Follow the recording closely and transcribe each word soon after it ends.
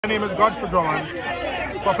My name is Godfrey Drummond,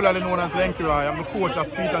 popularly known as Lenky Roy. I'm the coach of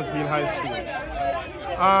Petersfield High School.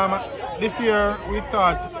 This year we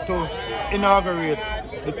thought to inaugurate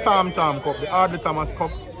the Tom Cup, the Ardley Thomas Cup,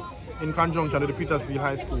 in conjunction with the Petersfield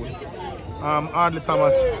High School. Ardley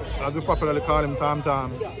Thomas, as we popularly call him Tom,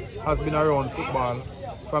 has been around football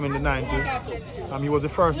from in the 90s. He was the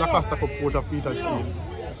first DaCosta Cup coach of Petersfield,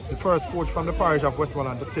 the first coach from the parish of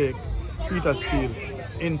Westmoreland to take Petersfield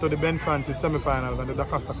into the Ben Francis semi-finals and the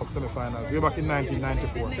DaCosta Cup semi-finals way back in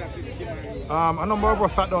 1994. A number of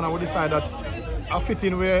us sat down and we decided that a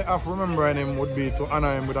fitting way of remembering him would be to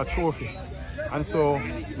honor him with a trophy. And so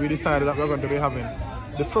we decided that we're going to be having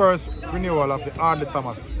the first renewal of the Ardley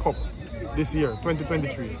Thomas Cup this year,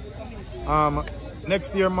 2023.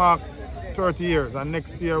 Next year marks 30 years, and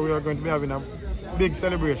next year we are going to be having a big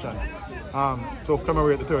celebration to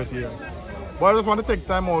commemorate the 30 years. But I just want to take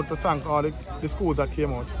time out to thank all the schools that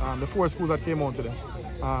came out, the 4 schools that came out today.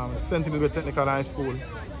 St. Elizabeth Technical High School,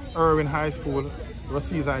 Irwin High School,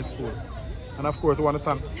 Rossies High School. And of course, I want to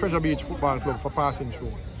thank Treasure Beach Football Club for passing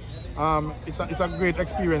through. It's a great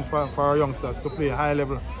experience for our youngsters to play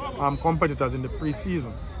high-level competitors in the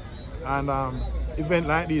pre-season. And events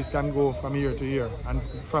like these can go from year to year and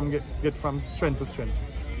get from strength to strength.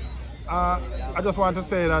 I just want to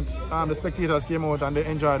say that the spectators came out and they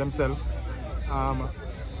enjoyed themselves.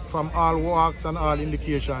 From all walks and all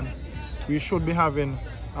indication, we should be having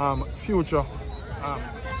future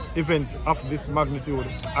events of this magnitude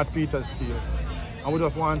at Petersfield. And we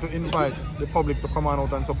just want to invite the public to come on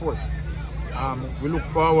out and support. We look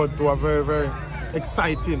forward to a very, very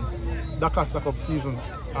exciting DaCosta Cup season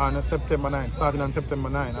on September 9, starting on September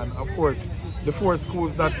 9. And of course, the 4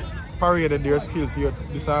 schools that paraded their skills here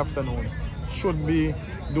this afternoon should be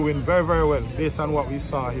doing very, very well based on what we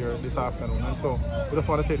saw here this afternoon. And so we just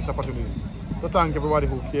want to take this opportunity to thank everybody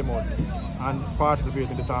who came out and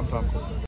participated in the Tom Cup.